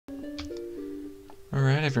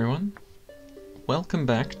Alright everyone, welcome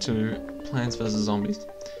back to Plants vs Zombies.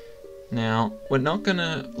 Now, we're not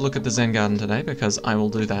gonna look at the Zen Garden today because I will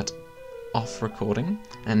do that off recording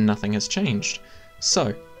and nothing has changed.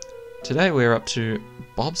 So, today we're up to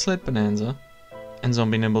Bobsled, Bonanza and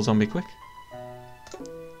Zombie Nimble, Zombie Quick.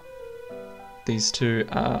 These two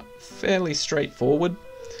are fairly straightforward.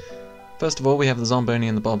 First of all, we have the Zomboni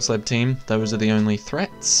and the Bobsled team. Those are the only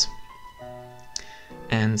threats.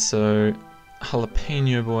 And so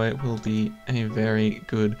Jalapeno Boy will be a very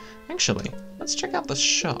good... Actually, let's check out the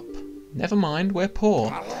shop. Never mind, we're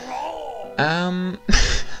poor.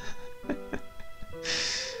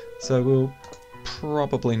 So we'll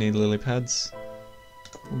probably need lily pads.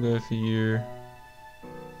 We'll go for you.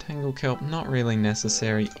 Tangle kelp, not really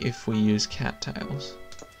necessary if we use cattails.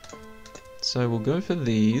 So we'll go for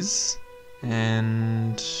these,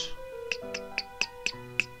 and...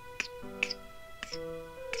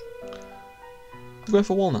 we'll go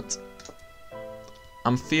for walnuts.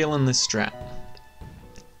 I'm feeling this strat.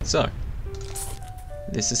 So,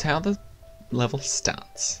 this is how the level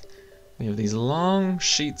starts. We have these long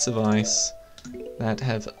sheets of ice that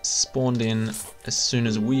have spawned in as soon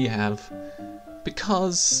as we have,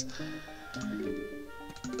 because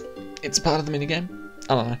it's part of the minigame.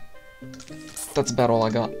 I don't know. That's about all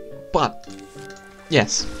I got. But,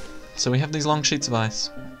 yes. So we have these long sheets of ice,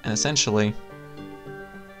 and essentially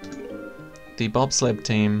the bobsled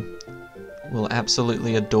team will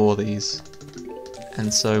absolutely adore these,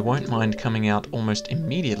 and so won't mind coming out almost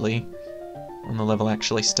immediately when the level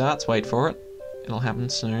actually starts. Wait for it. It'll happen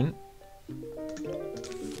soon.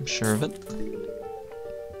 I'm sure of it.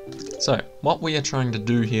 So, what we are trying to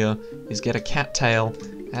do here is get a cattail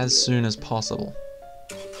as soon as possible.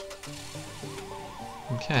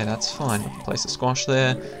 Okay, that's fine. Place a squash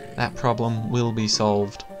there. That problem will be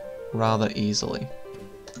solved rather easily.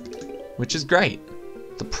 Which is great.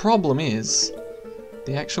 The problem is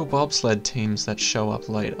the actual bobsled teams that show up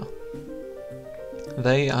later.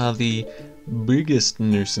 They are the biggest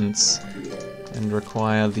nuisance and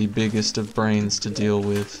require the biggest of brains to deal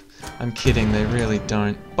with. I'm kidding, they really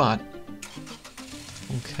don't, but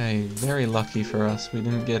okay, very lucky for us. We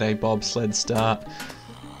didn't get a bobsled start.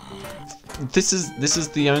 This is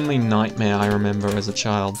the only nightmare I remember as a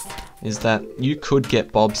child, is that you could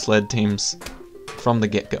get bobsled teams from the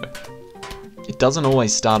get-go. It doesn't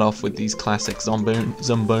always start off with these classic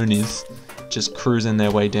zombonis just cruising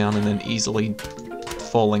their way down and then easily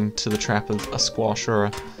falling to the trap of a squash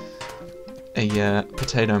or a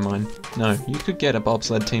potato mine. No, you could get a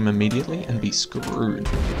bobsled team immediately and be screwed.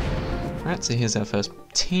 Alright, so here's our first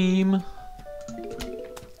team.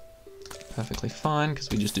 Perfectly fine, because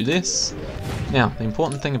we just do this. Now, the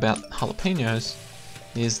important thing about jalapenos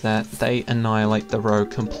is that they annihilate the row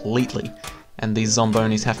completely, and these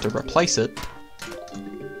zombonis have to replace it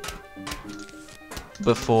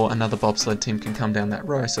before another bobsled team can come down that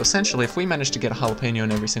row. So essentially, if we manage to get a jalapeno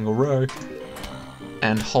in every single row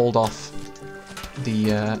and hold off the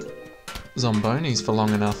zombonis for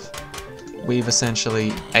long enough, we've essentially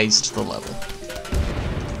aced the level.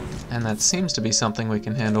 And that seems to be something we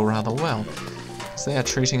can handle rather well, because they are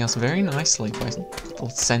treating us very nicely by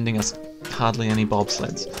sending us hardly any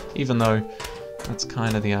bobsleds, even though that's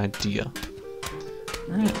kind of the idea.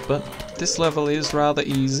 Alright, but this level is rather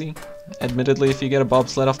easy. Admittedly, if you get a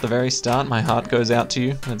bobsled off the very start, my heart goes out to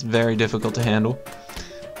you. That's very difficult to handle.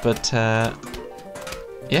 But,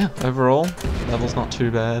 yeah, overall, level's not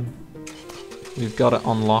too bad. We've got it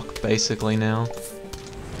on lock, basically, now.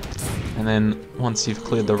 And then, once you've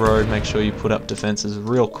cleared the road, make sure you put up defenses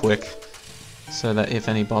real quick, so that if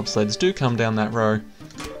any bobsleds do come down that row,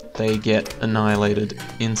 they get annihilated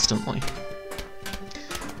instantly.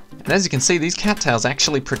 And as you can see, these cattails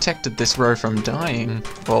actually protected this row from dying,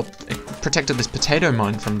 well, it protected this potato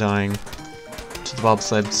mine from dying to the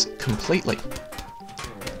bobsleds completely.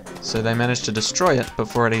 So they managed to destroy it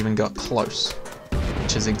before it even got close,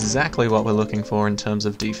 which is exactly what we're looking for in terms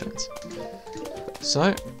of defense.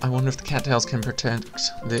 So, I wonder if the cattails can protect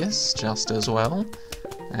this just as well,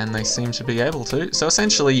 and they seem to be able to. So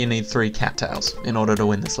essentially you need 3 cattails in order to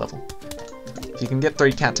win this level. If you can get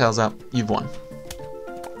 3 cattails up, you've won.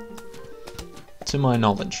 To my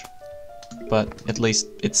knowledge, but at least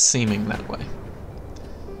it's seeming that way.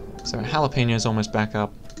 So Jalapeno's almost back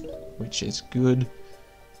up, which is good,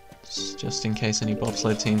 just in case any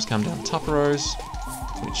bobsled teams come down top rows,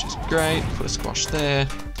 which is great. Put a squash there,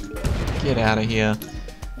 get out of here.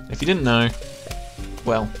 If you didn't know,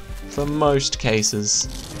 well, for most cases,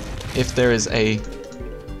 if there is a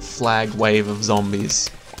flag wave of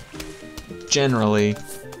zombies, generally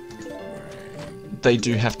they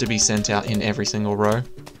do have to be sent out in every single row.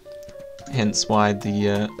 hence why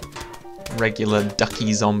the regular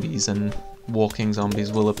ducky zombies and walking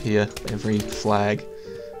zombies will appear every flag,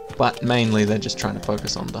 but mainly they're just trying to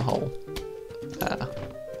focus on the whole,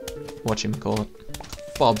 whatchamacallit,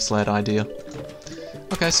 bobsled idea.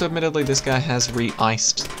 Okay, so admittedly this guy has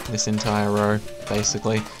re-iced this entire row,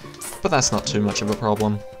 basically, but that's not too much of a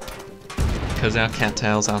problem, because our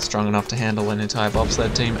cattails are strong enough to handle an entire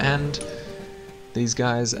bobsled team, and these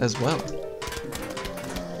guys as well.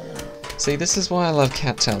 See, this is why I love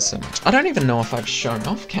cattails so much. I don't even know if I've shown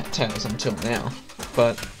off cattails until now,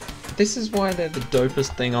 but this is why they're the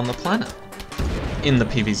dopest thing on the planet in the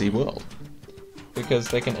PvZ world. Because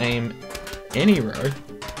they can aim any row,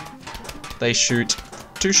 they shoot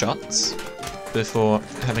 2 shots before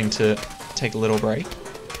having to take a little break,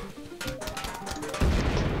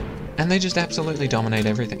 and they just absolutely dominate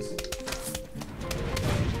everything.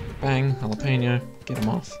 Bang, jalapeno, get them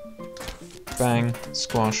off. Bang,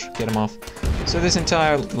 squash, get them off. So this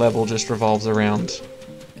entire level just revolves around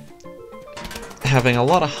having a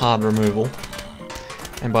lot of hard removal.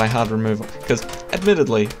 And by hard removal, because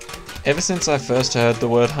admittedly, ever since I first heard the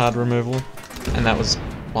word hard removal, and that was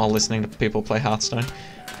while listening to people play Hearthstone,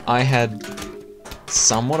 I had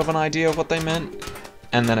somewhat of an idea of what they meant,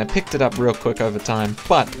 and then I picked it up real quick over time.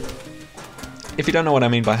 But if you don't know what I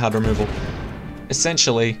mean by hard removal,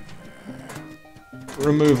 essentially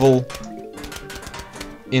removal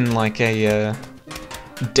in like a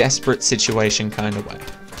desperate situation kind of way.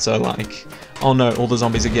 So like, oh no, all the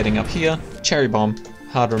zombies are getting up here, cherry bomb,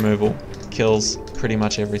 hard removal, kills pretty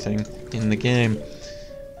much everything in the game.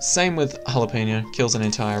 Same with jalapeno, kills an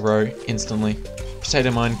entire row instantly.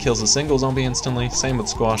 Potato mine kills a single zombie instantly, same with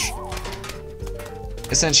squash.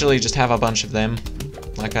 Essentially just have a bunch of them,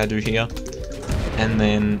 like I do here, and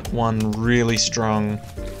then one really strong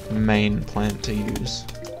main plant to use,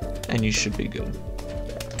 and you should be good.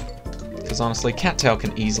 Because honestly, cattail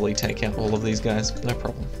can easily take out all of these guys, no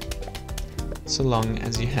problem. So long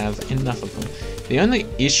as you have enough of them. The only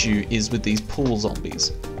issue is with these pool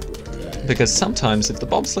zombies. Because sometimes if the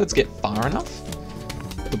bobsleds get far enough,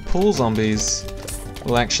 the pool zombies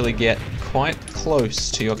will actually get quite close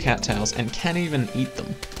to your cattails and can even eat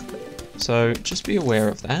them. So just be aware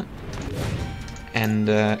of that, and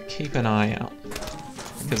keep an eye out,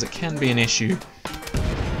 because it can be an issue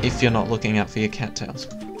if you're not looking out for your cattails.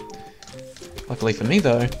 Luckily for me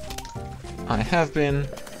though, I have been.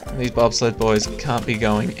 These bobsled boys can't be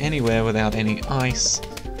going anywhere without any ice,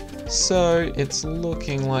 so it's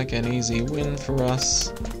looking like an easy win for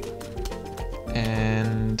us.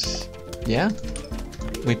 And yeah,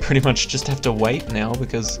 we pretty much just have to wait now,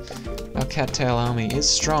 because our cattail army is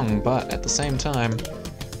strong, but at the same time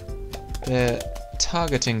their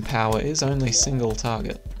targeting power is only single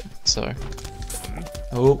target. So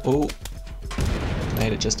oh,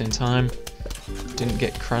 made it just in time, didn't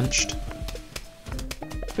get crunched.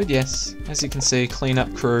 But yes, as you can see,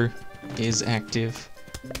 cleanup crew is active.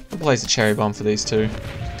 We'll place a cherry bomb for these two.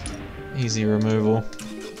 Easy removal.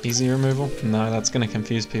 Easy removal? No, that's going to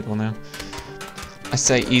confuse people now. I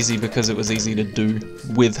say easy because it was easy to do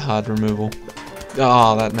with hard removal.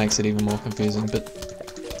 Oh, that makes it even more confusing,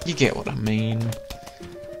 but you get what I mean.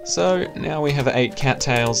 So now we have 8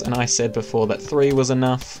 cattails, and I said before that 3 was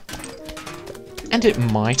enough. And it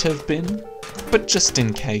might have been, but just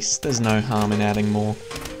in case, there's no harm in adding more.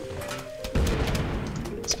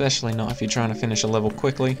 Especially not if you're trying to finish a level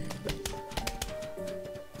quickly.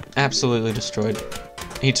 Absolutely destroyed.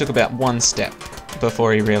 He took about 1 step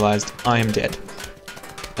before he realized, I am dead.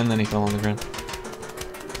 And then he fell on the ground.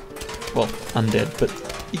 Well, undead, but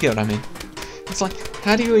you get what I mean. It's like,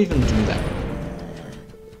 how do you even do that?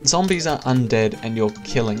 Zombies are undead and you're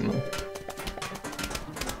killing them.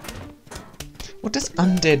 What does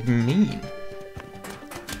undead mean?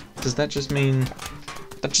 Does that just mean...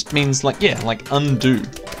 That just means like, yeah, like undo.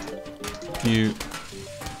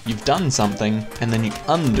 You've done something and then you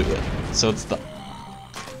undo it. So it's the...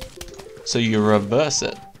 So you reverse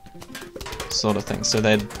it. Sort of thing. So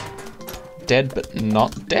they're dead but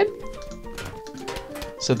not dead?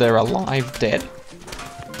 So they're alive dead?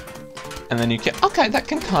 And then you can... Okay, that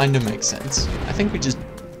can kind of make sense. I think we just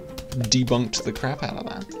debunked the crap out of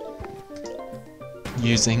that.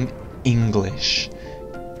 Using English.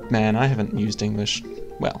 Man, I haven't used English...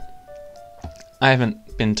 Well, I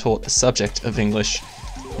haven't been taught the subject of English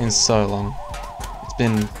in so long. It's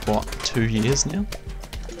been, what, 2 years now?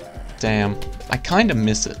 Damn, I kind of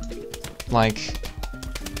miss it. Like,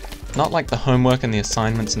 not like the homework and the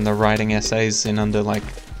assignments and the writing essays in under like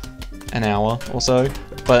an hour or so,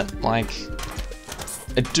 but like,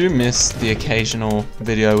 I do miss the occasional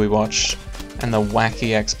video we watch and the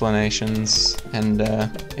wacky explanations and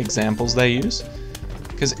examples they use.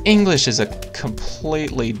 Because English is a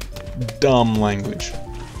completely dumb language.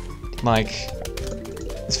 Like,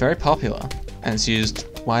 it's very popular, and it's used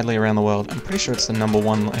widely around the world. I'm pretty sure it's the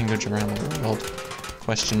 #1 language around the world.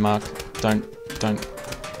 Question mark. Don't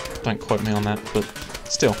quote me on that, but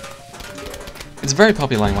still. It's a very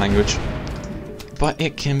popular language, but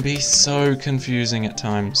it can be so confusing at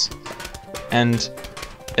times. And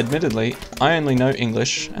admittedly, I only know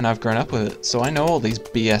English, and I've grown up with it, so I know all these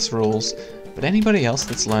BS rules. But anybody else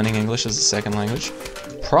that's learning English as a second language,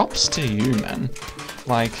 props to you, man.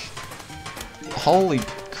 Like, holy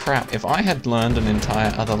crap, if I had learned an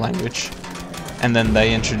entire other language, and then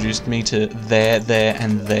they introduced me to there,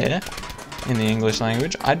 and there in the English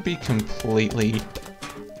language, I'd be completely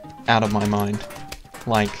out of my mind.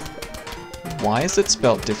 Like, why is it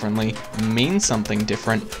spelt differently, mean something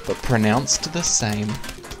different, but pronounced the same?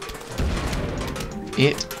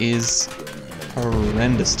 It is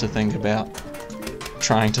horrendous to think about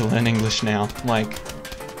trying to learn English now. Like,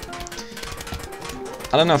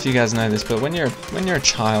 I don't know if you guys know this, but when you're a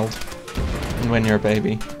child and when you're a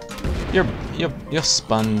baby, your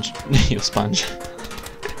sponge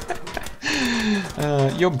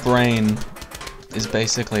your brain is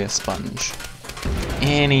basically a sponge.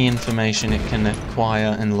 Any information it can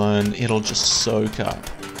acquire and learn, it'll just soak up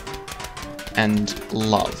and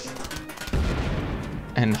love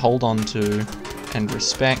and hold on to and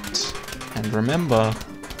respect and remember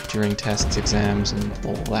during tests, exams, and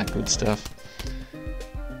all that good stuff.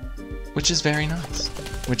 Which is very nice.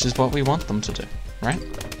 Which is what we want them to do, right?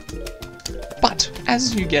 But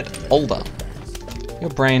as you get older, your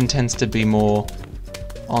brain tends to be more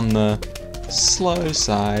on the slow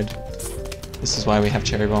side. This is why we have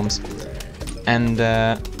cherry bombs. And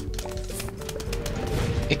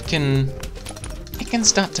it can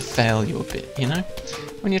start to fail you a bit, you know?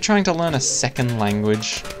 When you're trying to learn a second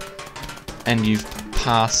language and you've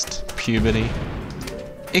passed puberty,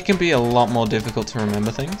 it can be a lot more difficult to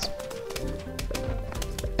remember things.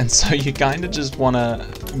 And so you kind of just want to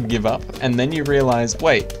give up, and then you realize,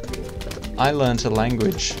 wait, I learned a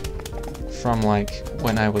language from like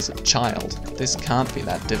when I was a child. This can't be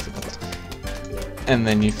that difficult. And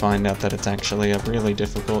then you find out that it's actually a really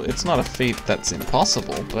difficult, it's not a feat that's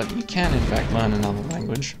impossible, but you can in fact learn another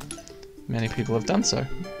language. Many people have done so.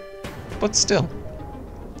 But still,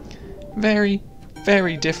 very,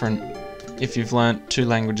 very different if you've learnt 2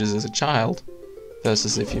 languages as a child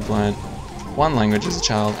versus if you've learnt 1 language as a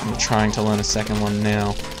child and you're trying to learn a second one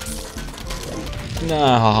now.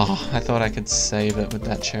 No, I thought I could save it with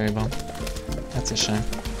that cherry bomb. That's a shame.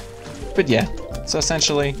 But yeah, so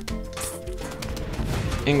essentially,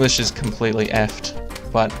 English is completely effed,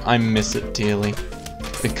 but I miss it dearly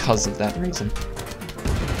because of that reason.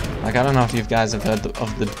 Like, I don't know if you guys have heard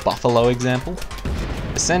of the buffalo example.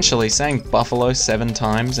 Essentially, saying buffalo 7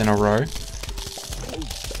 times in a row,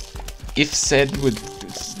 if said with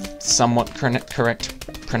somewhat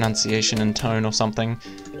correct pronunciation and tone or something,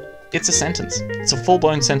 it's a sentence. It's a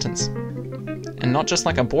full-blown sentence. And not just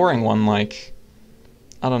like a boring one like,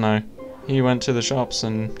 I don't know, he went to the shops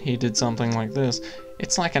and he did something like this.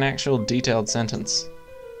 It's like an actual detailed sentence.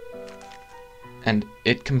 And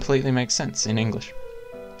it completely makes sense in English.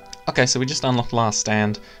 Okay, so we just unlocked Last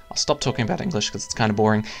Stand. I'll stop talking about English because it's kind of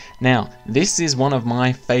boring. Now, this is one of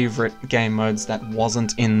my favourite game modes that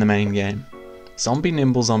wasn't in the main game. Zombie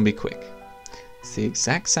Nimble, Zombie Quick. It's the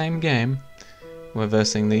exact same game. We're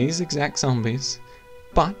versing these exact zombies,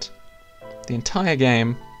 but the entire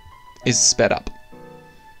game is sped up.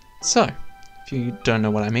 So, if you don't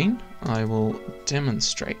know what I mean, I will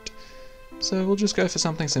demonstrate. So we'll just go for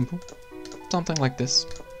something simple. Something like this.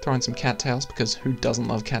 Throw in some cattails, because who doesn't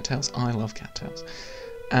love cattails? I love cattails.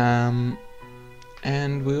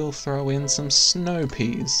 And we'll throw in some snow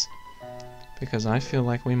peas, because I feel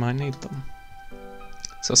like we might need them.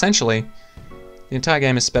 So essentially, the entire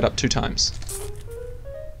game is sped up 2 times.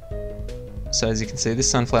 So as you can see, this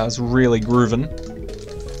sunflower is really grooving.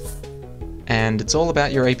 And it's all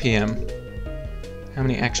about your APM. How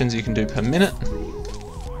many actions you can do per minute.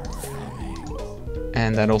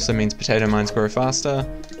 And that also means potato mines grow faster,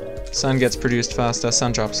 sun gets produced faster,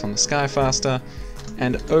 sun drops on the sky faster,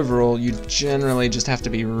 and overall you generally just have to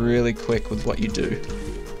be really quick with what you do.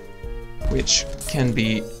 Which can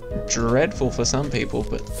be dreadful for some people,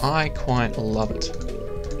 but I quite love it.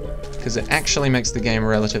 Because it actually makes the game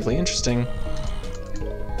relatively interesting,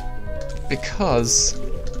 because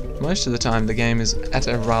most of the time the game is at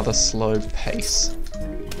a rather slow pace.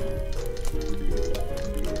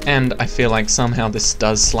 And I feel like somehow this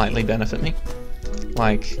does slightly benefit me.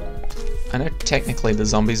 Like, I know technically the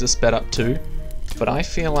zombies are sped up too, but I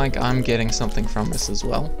feel like I'm getting something from this as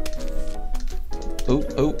well. Oh,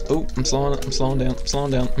 oh, oh, I'm slowing down,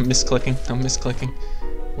 I'm misclicking.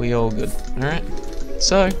 We all good. Alright,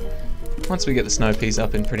 so, once we get the snow peas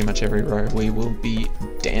up in pretty much every row, we will be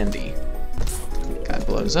dandy. Guy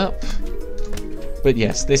blows up. But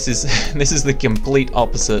yes, this is this is the complete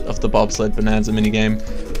opposite of the Bobsled Bonanza minigame,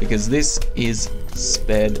 because this is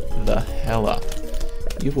sped the hell up.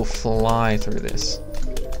 You will fly through this,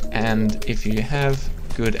 and if you have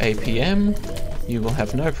good APM, you will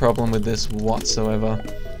have no problem with this whatsoever.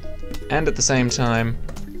 And at the same time,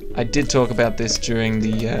 I did talk about this during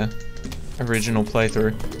the original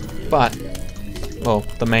playthrough, but, well,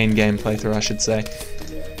 the main game playthrough I should say.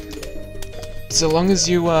 So long as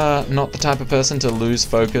you are not the type of person to lose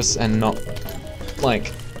focus and not,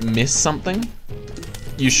 like, miss something,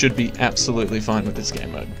 you should be absolutely fine with this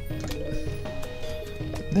game mode.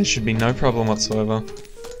 There should be no problem whatsoever,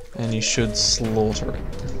 and you should slaughter it.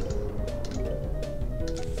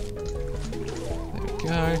 There we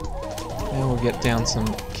go. Now we'll get down some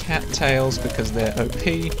cattails because they're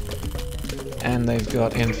OP, and they've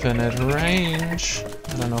got infinite range.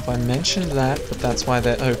 I don't know if I mentioned that, but that's why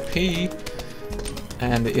they're OP.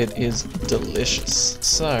 And it is delicious.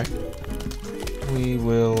 So, we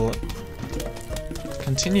will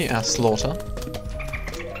continue our slaughter.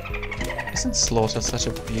 Isn't slaughter such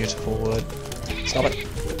a beautiful word? Stop it.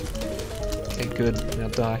 Okay, good. Now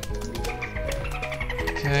die.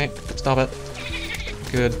 Okay, stop it.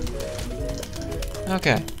 Good.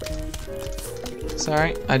 Okay.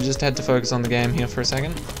 Sorry, I just had to focus on the game here for a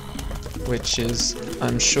second, which is,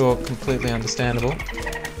 I'm sure, completely understandable.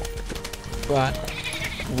 But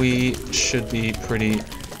we should be pretty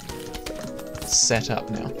set up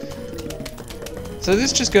now. So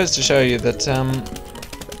this just goes to show you that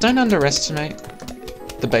don't underestimate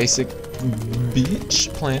the basic beach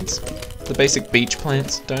plants.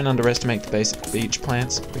 Don't underestimate the basic beach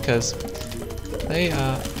plants, because they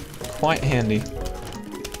are quite handy.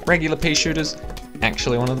 Regular pea shooters,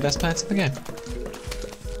 actually one of the best plants in the game.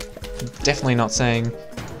 Definitely not saying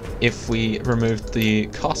if we removed the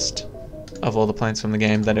cost of all the plants from the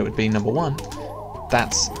game that it would be #1.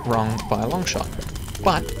 That's wrong by a long shot.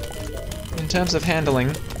 But in terms of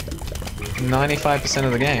handling 95%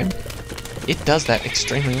 of the game, it does that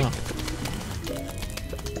extremely well.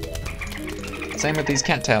 Same with these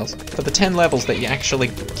cattails. For the 10 levels that you actually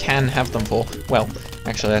can have them for, well,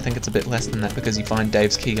 actually I think it's a bit less than that because you find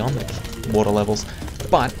Dave's key on the water levels.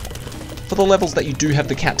 But for the levels that you do have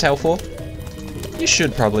the cattail for, you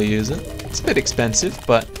should probably use it. It's a bit expensive,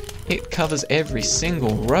 but it covers every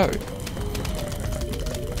single row.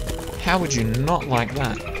 How would you not like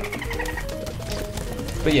that?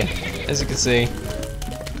 But yeah, as you can see,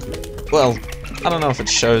 well, I don't know if it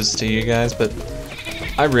shows to you guys, but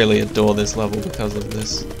I really adore this level because of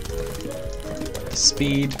this. The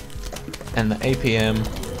speed and the APM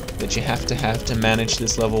that you have to manage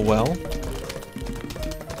this level well.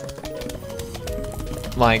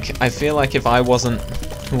 Like, I feel like if I wasn't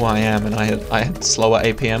who I am and I had slower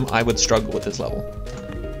APM, I would struggle with this level.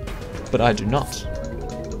 But I do not,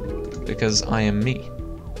 because I am me.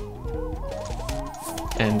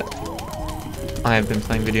 And I have been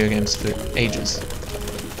playing video games for ages.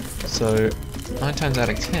 So 9 times out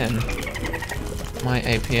of 10, my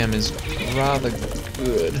APM is rather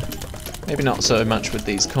good. Maybe not so much with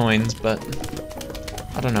these coins, but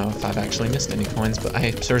I don't know if I've actually missed any coins, but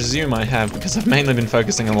I presume I have, because I've mainly been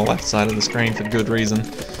focusing on the left side of the screen for good reason.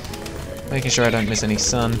 Making sure I don't miss any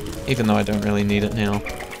sun, even though I don't really need it now.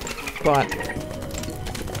 But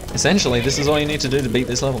essentially, this is all you need to do to beat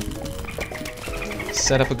this level.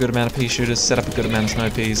 Set up a good amount of pea shooters, set up a good amount of snow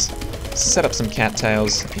peas, set up some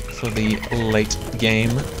cattails for the late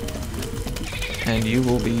game, and you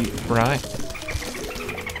will be right.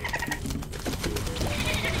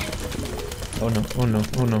 Oh no, oh no,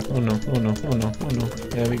 oh no, oh no, oh no, oh no, oh no.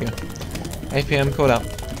 There we go. APM caught up.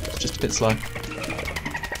 It's just a bit slow.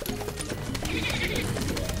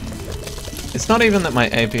 It's not even that my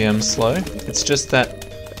APM's slow, it's just that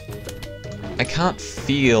I can't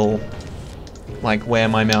feel like where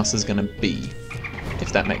my mouse is gonna be,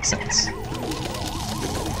 if that makes sense.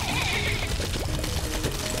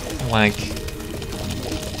 Like,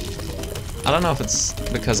 I don't know if it's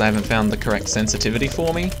because I haven't found the correct sensitivity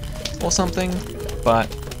for me or something, but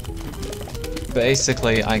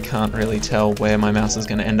basically I can't really tell where my mouse is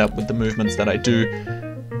going to end up with the movements that I do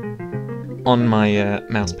on my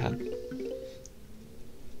mouse pad.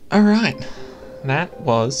 Alright, that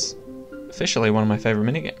was officially one of my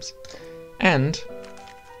favourite minigames. And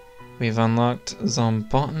we've unlocked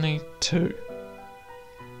Zombotany 2.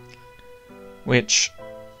 which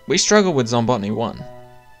we struggled with Zombotany 1,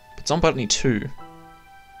 but Zombotany 2,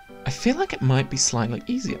 I feel like it might be slightly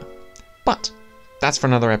easier. But that's for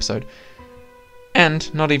another episode.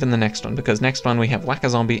 And not even the next one, because next one we have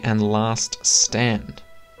Whack-A-Zombie and Last Stand,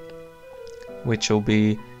 which will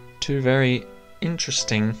be two very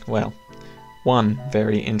interesting, well, one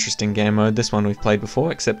very interesting game mode. This one we've played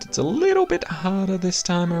before, except it's a little bit harder this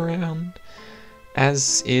time around,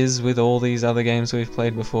 as is with all these other games we've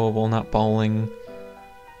played before. Walnut Bowling,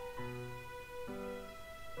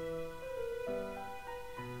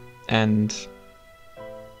 and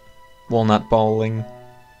Walnut Bowling.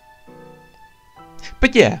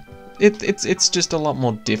 But yeah, it's just a lot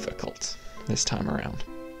more difficult this time around.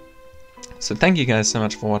 So thank you guys so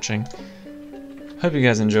much for watching. Hope you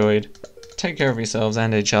guys enjoyed. Take care of yourselves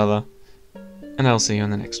and each other, and I'll see you in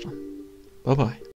the next one. Bye bye.